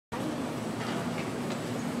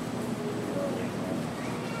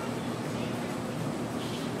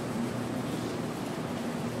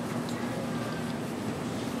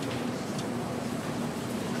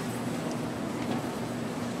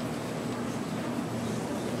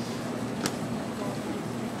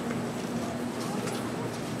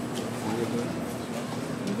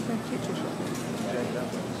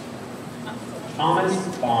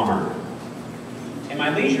Thomas Balmer. In my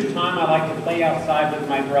leisure time, I like to play outside with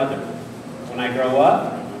my brother. When I grow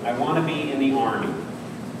up, I want to be in the Army.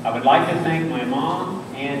 I would like to thank my mom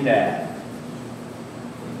and dad.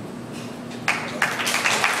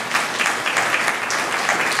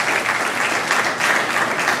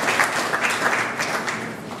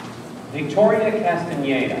 Victoria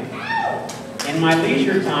Castaneda. In my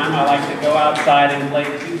leisure time, I like to go outside and play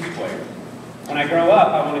two-square. When I grow up,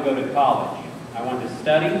 I want to go to college. I want to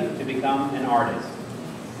study to become an artist.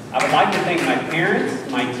 I would like to thank my parents,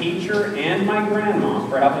 my teacher, and my grandma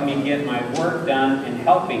for helping me get my work done and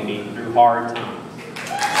helping me through hard times.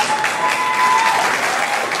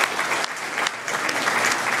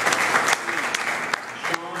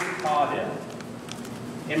 Sean Caudill.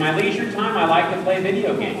 In my leisure time, I like to play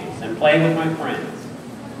video games and play with my friends.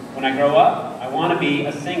 When I grow up, I want to be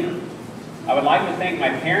a singer. I would like to thank my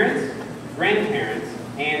parents, grandparents,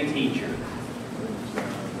 and teacher.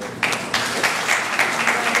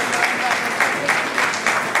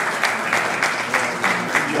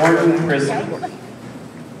 Jordan Christie.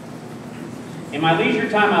 In my leisure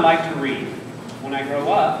time, I like to read. When I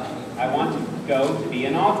grow up, I want to go to be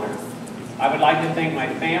an author. I would like to thank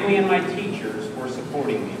my family and my teachers for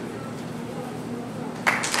supporting me.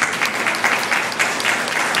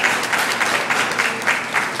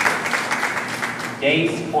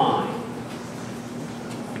 Dace Klein.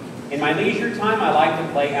 In my leisure time, I like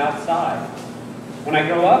to play outside. When I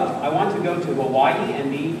grow up, I want to go to Hawaii and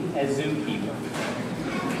be a zookeeper.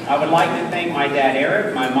 I would like to thank my dad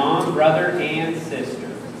Eric, my mom, brother, and sister.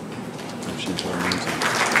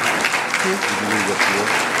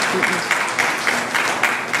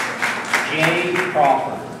 Jay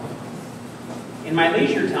Crawford. In my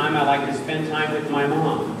leisure time, I like to spend time with my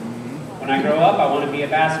mom. When I grow up, I want to be a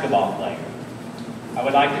basketball player. I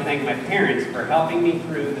would like to thank my parents for helping me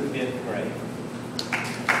through the 5th grade.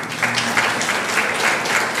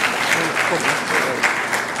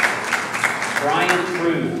 Brian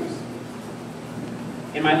Cruz.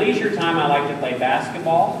 In my leisure time, I like to play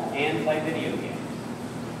basketball and play video games.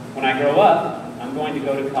 When I grow up, I'm going to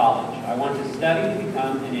go to college. I want to study to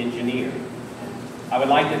become an engineer. I would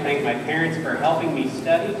like to thank my parents for helping me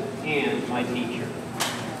study and my teacher.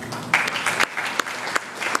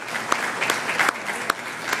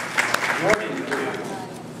 Jordan Cruz.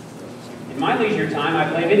 In my leisure time, I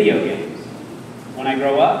play video games. When I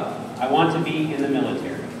grow up, I want to be in the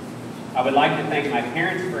military. I would like to thank my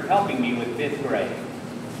parents for helping me with 5th grade.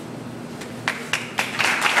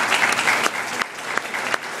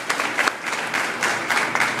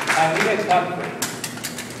 Alita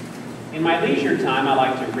Cuthbert. In my leisure time, I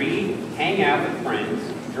like to read, hang out with friends,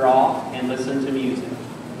 draw, and listen to music.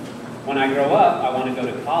 When I grow up, I want to go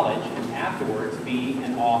to college and afterwards be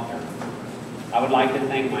an author. I would like to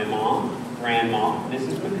thank my mom, grandma,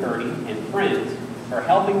 Mrs. McCurdy, and friends for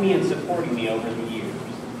helping me and supporting me over the years.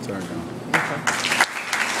 Sorry, John.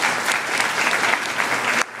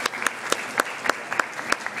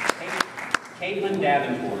 Caitlin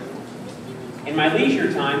Davenport. In my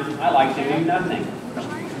leisure time, I like to do nothing.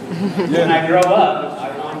 When I grow up,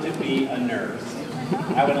 I want to be a nurse.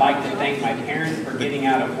 I would like to thank my parents for getting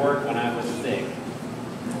out of work when I was sick.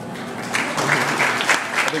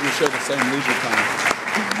 I think we share the same leisure time.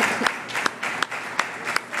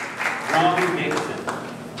 Ron Dixon.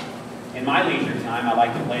 In my leisure time, I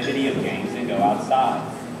like to play video games and go outside.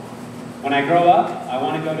 When I grow up, I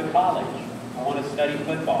want to go to college. I want to study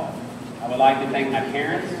football. I would like to thank my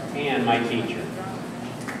parents and my teacher.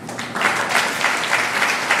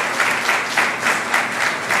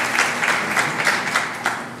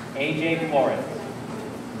 AJ Flores.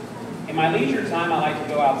 In my leisure time, I like to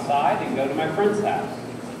go outside and go to my friend's house.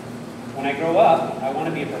 When I grow up, I want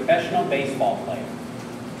to be a professional baseball player.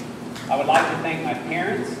 I would like to thank my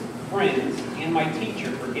parents, friends, and my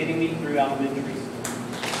teacher for getting me through elementary school.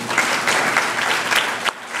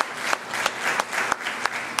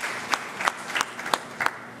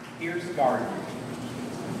 Pierce Gardner.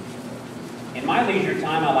 In my leisure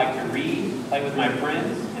time, I like to read, play with my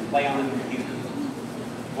friends, and play on the computer.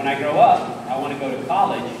 When I grow up, I want to go to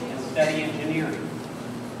college and study engineering.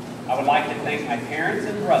 I would like to thank my parents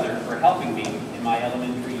and brother for helping me in my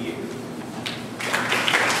elementary years.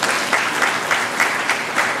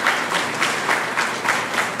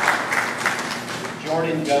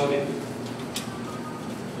 Jordan Godin.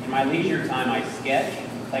 In my leisure time, I sketch,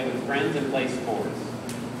 play with friends, and play sports.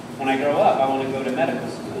 When I grow up, I want to go to medical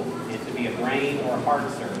school and to be a brain or heart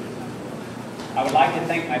surgeon. I would like to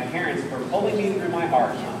thank my parents for pulling me through my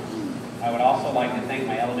hard times. I would also like to thank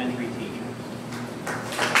my elementary teachers.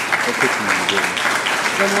 What picture are you doing?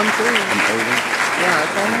 The one through. An older? Yeah,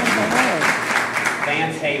 it's almost all right.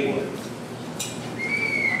 Vance Haywood.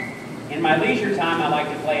 In my leisure time, I like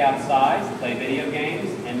to play outside, play video games,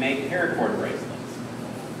 and make paracord bracelets.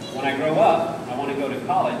 When I grow up, I want to go to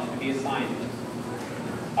college to be a scientist.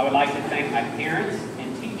 I would like to thank my parents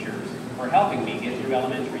and teachers for helping me get through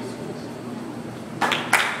elementary schools.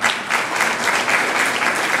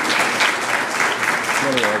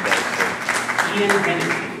 Ian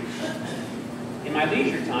Hennessy. In my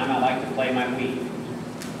leisure time, I like to play my Wii.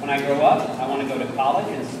 When I grow up, I want to go to college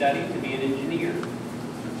and study to be an engineer.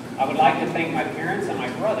 I would like to thank my parents and my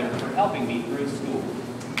brother for helping me through school.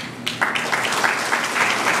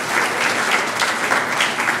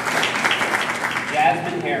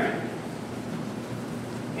 Jasmine Heron.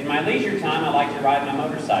 In my leisure time, I like to ride my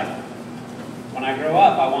motorcycle. When I grow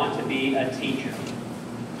up, I want to be a teacher.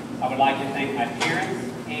 I would like to thank my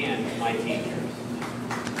parents and my teachers.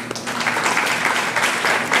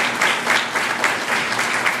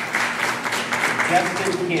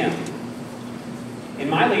 Justin Kim. In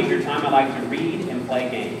my leisure time, I like to read and play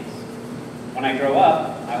games. When I grow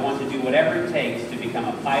up, I want to do whatever it takes to become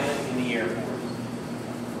a pilot in the Air Force.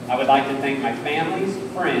 I would like to thank my families,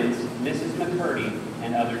 friends, Mrs. McCurdy,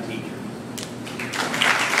 and other teachers.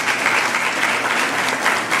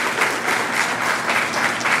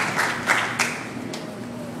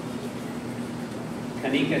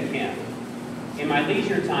 Kanika Kim. In my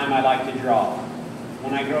leisure time, I like to draw.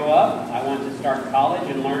 When I grow up, I want to start college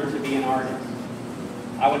and learn to be an artist.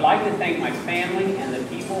 I would like to thank my family and the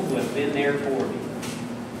people who have been there for me.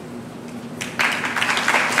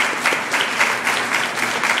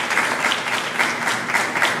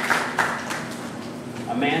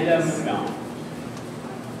 Amanda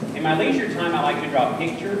Moudon. In my leisure time, I like to draw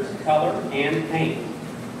pictures, color, and paint.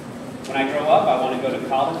 When I grow up, I want to go to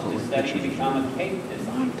college to study to become a cake designer.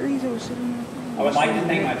 I would like to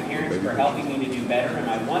thank my parents for helping me to do better and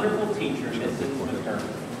my wonderful teacher, Mrs.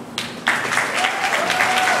 McCurdy.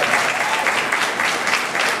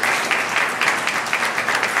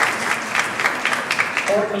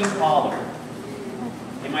 Courtney Pollard.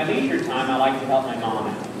 In my leisure time, I like to help my mom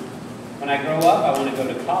out. When I grow up, I want to go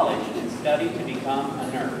to college and study to become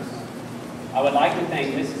a nurse. I would like to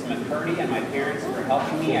thank Mrs. McCurdy and my parents for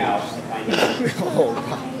helping me out if I need it.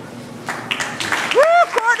 Woo,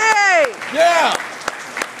 Courtney! Yeah!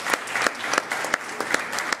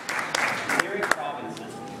 Eric Robinson.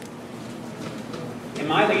 In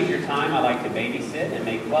my leisure time, I like to babysit and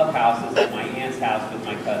make clubhouses at my aunt's house with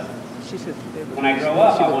my cousins. When I grow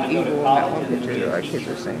up, I want to go to college and be a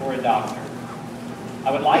teacher or a doctor.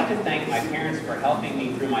 I would like to thank my parents for helping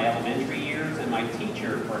me through my elementary years and my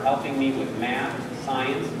teacher for helping me with math,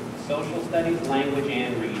 science, social studies, language,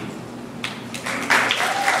 and reading.